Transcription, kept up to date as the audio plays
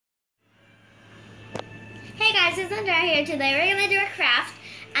guys, it's Andrea here. Today we're going to do a craft,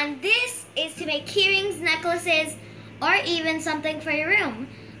 and this is to make keyrings, necklaces, or even something for your room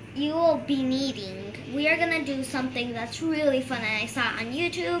you will be needing. We are going to do something that's really fun, and I saw it on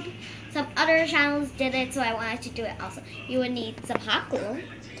YouTube. Some other channels did it, so I wanted to do it also. You would need some hot glue,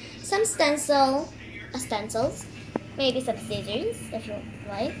 some stencils, maybe some scissors if you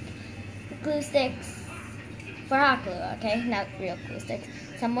like, glue sticks for hot glue, okay? Not real glue sticks.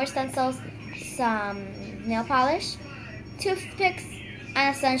 Some more stencils, some nail polish, toothpicks,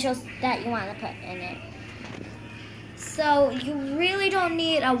 and essentials that you want to put in it. So you really don't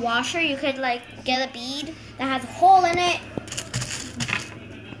need a washer. You could like get a bead that has a hole in it,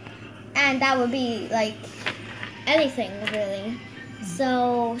 and that would be like anything really.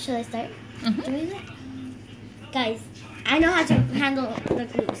 So should I start doing it? Guys, I know how to handle the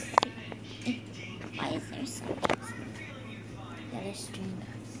glues. Why is there so much? Yeah, there's string.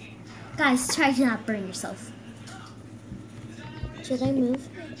 Guys, try to not burn yourself. Should I move?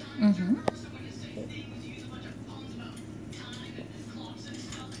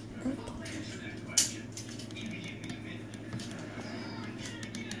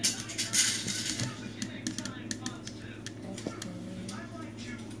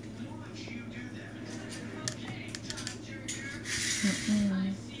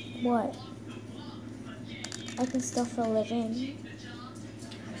 What? I can still fill it in.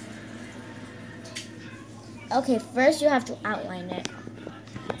 Okay, first you have to outline it.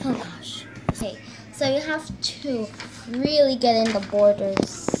 Oh gosh. Okay, so you have to really get in the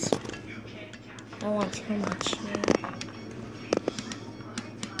borders. I don't want too much here.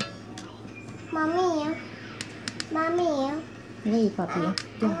 Mommy. Wait, puppy.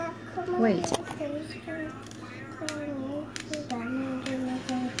 Yeah. Wait.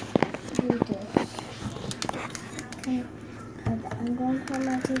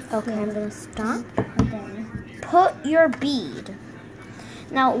 Okay, I'm gonna stop. Put your bead.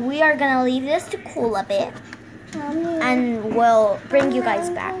 Now we are gonna leave this to cool a bit, and we'll bring you guys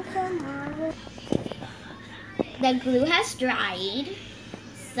back. The glue has dried,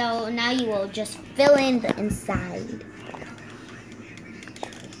 so now you will just fill in the inside.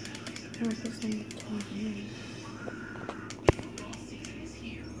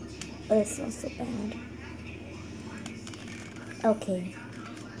 Oh, it smells so bad. Okay.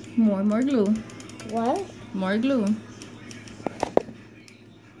 More glue. What? More glue.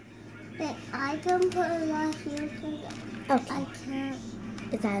 Wait, I can put it right here. Okay. I can't.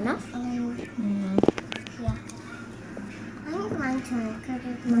 Is that enough? Yeah. I think mine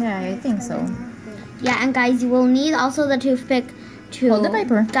too. Yeah, I think so. Yeah, and guys, you will need also the toothpick to hold the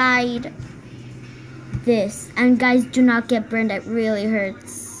paper. Guide this. And guys, do not get burned. It really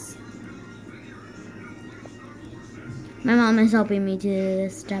hurts. My mom is helping me to do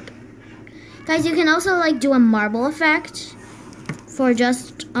this step. Guys, you can also like do a marble effect for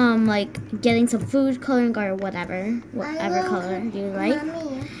just like getting some food coloring or whatever color you like.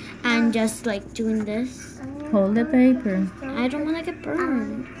 And just like doing this. Hold the paper. I don't want to get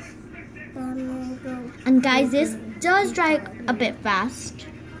burned. And guys, this does dry a bit fast.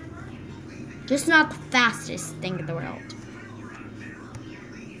 Just not the fastest thing in the world.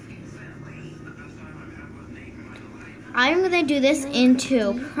 I'm going to do this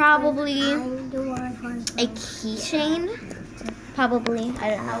into probably a keychain. Probably,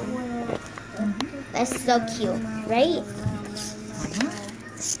 I don't know. That's so cute, right?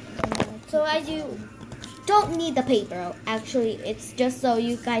 So as you don't need the paper, actually, it's just so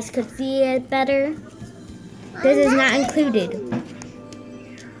you guys could see it better. This is not included.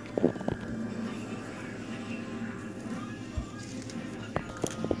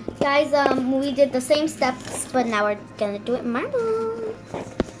 Guys, we did the same steps, but now we're gonna do it marble. I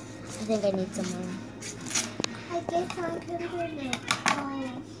think I need some more. I guess I can do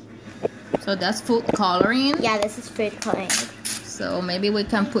it. So that's food coloring? Yeah, this is food coloring. So maybe we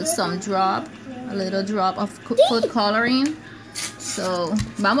can put some a little drop of food coloring. So,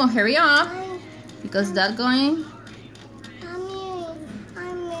 vamos, hurry up. Because that's going...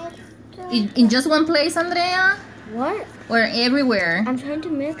 In just one place, Andrea? What? Or everywhere? I'm trying to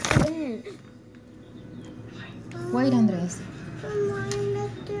mix it in. Wait, Andres.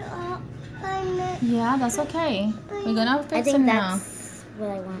 Yeah, that's okay. We're gonna fix it now. I think that's what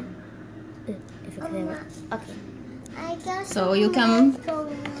I want. If it could work. Okay. So you can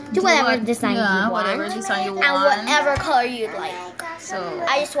do whatever design you want. Whatever design you want. And whatever color you'd like. So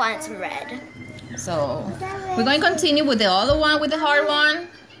I just wanted some red. So we're going to continue with the other one, with the hard one.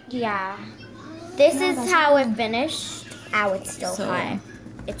 Yeah. This is how it finished. Ow, it's still hot.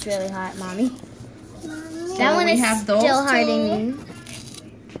 It's really hot, Mommy. That one is still hardening.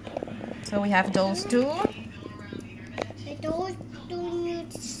 So we have those two.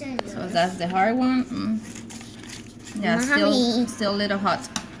 So that's the hard one. Yeah, still a little hot.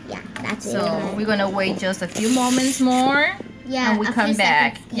 Yeah, that's it. So we're gonna wait just a few moments more. Yeah, and we come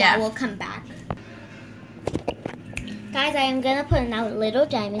back. Yeah, we'll come back. Guys, I am gonna put now little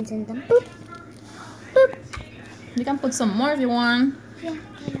diamonds in them. Boop, boop. You can put some more if you want. Yeah,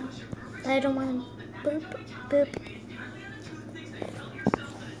 I know. But I don't want them. Boop, boop.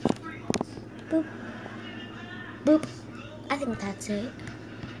 Boop. Boop. I think that's it.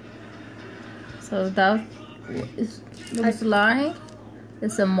 So that looks like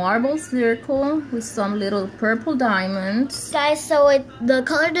it's a marble circle with some little purple diamonds. Guys, so the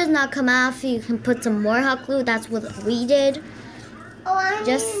color does not come off. You can put some more hot glue. That's what we did. Oh, I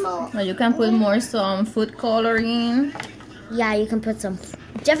need more. Now you can put some food coloring. Yeah, you can put some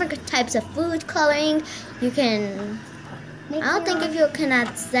different types of food coloring. You can. I don't think if you can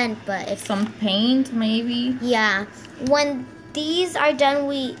add scent, but if some paint maybe. Yeah, when these are done,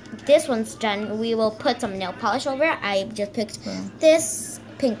 this one's done. We will put some nail polish over it. I just picked this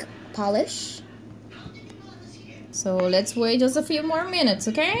pink polish. So let's wait just a few more minutes,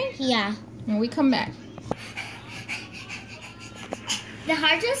 okay? Yeah. And we come back. The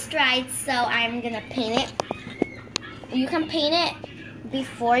heart just dried, so I'm gonna paint it. You can paint it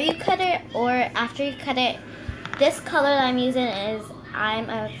before you cut it or after you cut it. This color that I'm using is kind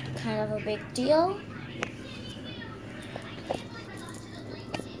of a big deal.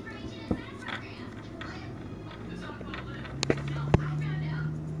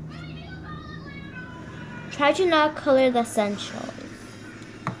 Try to not color the essentials.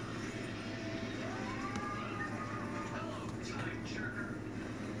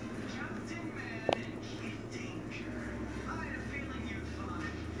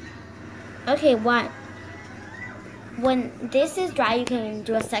 Okay, when this is dry, you can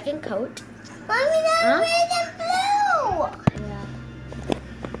do a second coat. Mommy, that's red and blue! Yeah.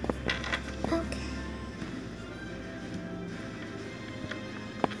 Okay.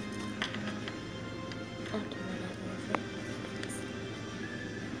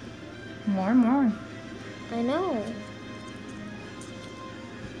 More. I know.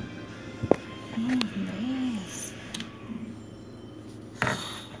 Oh, nice.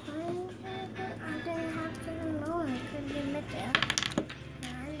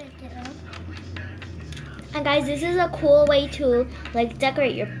 And guys, this is a cool way to like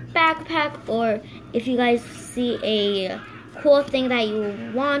decorate your backpack, or if you guys see a cool thing that you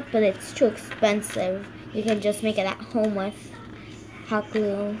want but it's too expensive, you can just make it at home with hot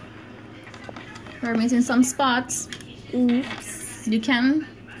glue. We're missing some spots. Oops. You can.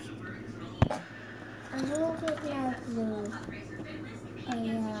 I don't get blue. I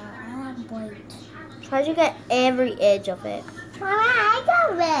have white. Try to get every edge of it. Mama, I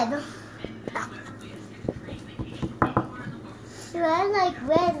got red. I like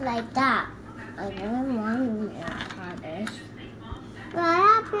red like that. I don't want this. But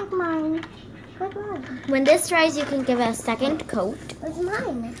I pick mine. Pick mine. When this dries, you can give it a second coat. What's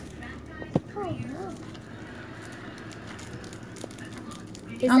mine? Oh, no.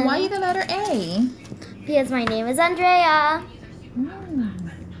 And why the letter A? Because my name is Andrea.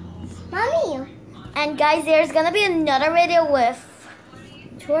 Mommy. And guys, there's gonna be another video with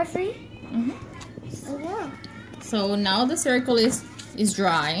 2 or 3. So, yeah. So now the circle is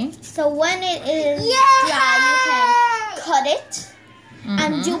dry. So when it is dry, you can cut it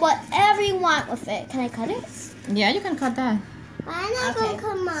and do whatever you want with it. Can I cut it? Yeah, you can cut that. I'm not gonna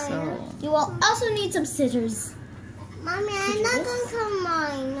cut mine. So. You will also need some scissors. Mommy, I'm not gonna cut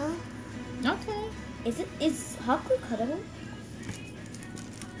mine. Okay. Is hot glue cuttable?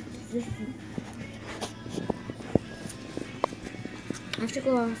 I have to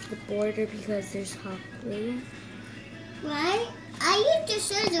go off the border because there's hot glue. Right? I used the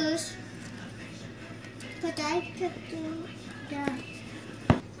scissors, but I picked the...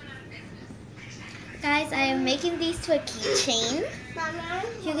 Guys, I am making these to a keychain.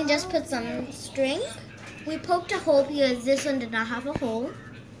 You can just put some string. We poked a hole because this one did not have a hole.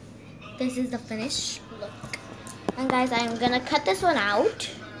 This is the finished look. And guys, I am going to cut this one out.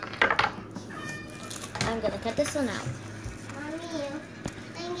 Mommy, I'm going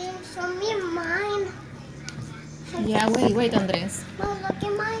to show me mine. Yeah, wait, Andres. Mom, look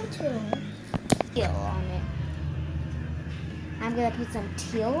at mine too. Teal on it. I'm gonna put some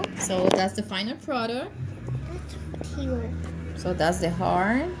teal. So that's the final product. That's teal. So that's the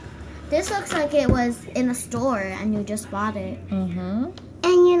heart. This looks like it was in a store and you just bought it. And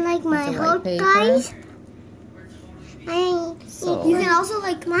you like my heart, guys? So you can also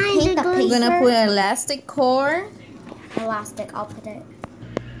like paint the paper. We're gonna put an elastic cord. Elastic, I'll put it.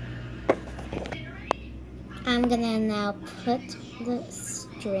 I'm gonna now put the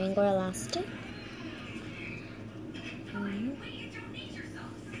string or elastic.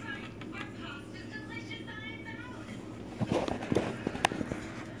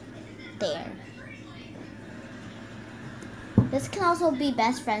 There. This can also be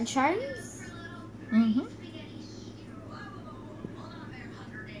best friend charms.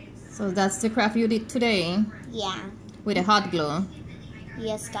 So that's the craft you did today Yeah. with a hot glue.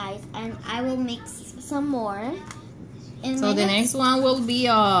 Yes, guys, and I will mix some more. So the next one will be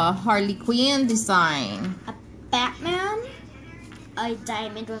a Harley Quinn design. A Batman, a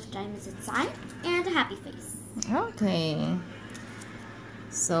diamond with diamonds inside, and a happy face. Okay.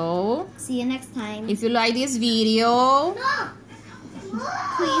 So See you next time. if you like this video,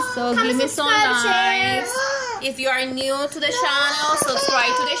 Please so give me some likes. If you are new to the channel,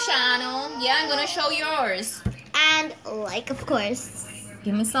 subscribe to the channel. Yeah, I'm gonna show yours. And like, of course.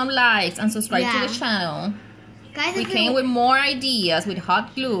 Give me some likes and subscribe to the channel. Guys, We came with more ideas with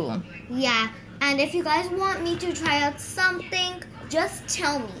hot glue. Yeah, and if you guys want me to try out something, just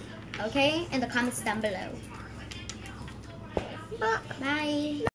tell me, okay? In the comments down below. Bye.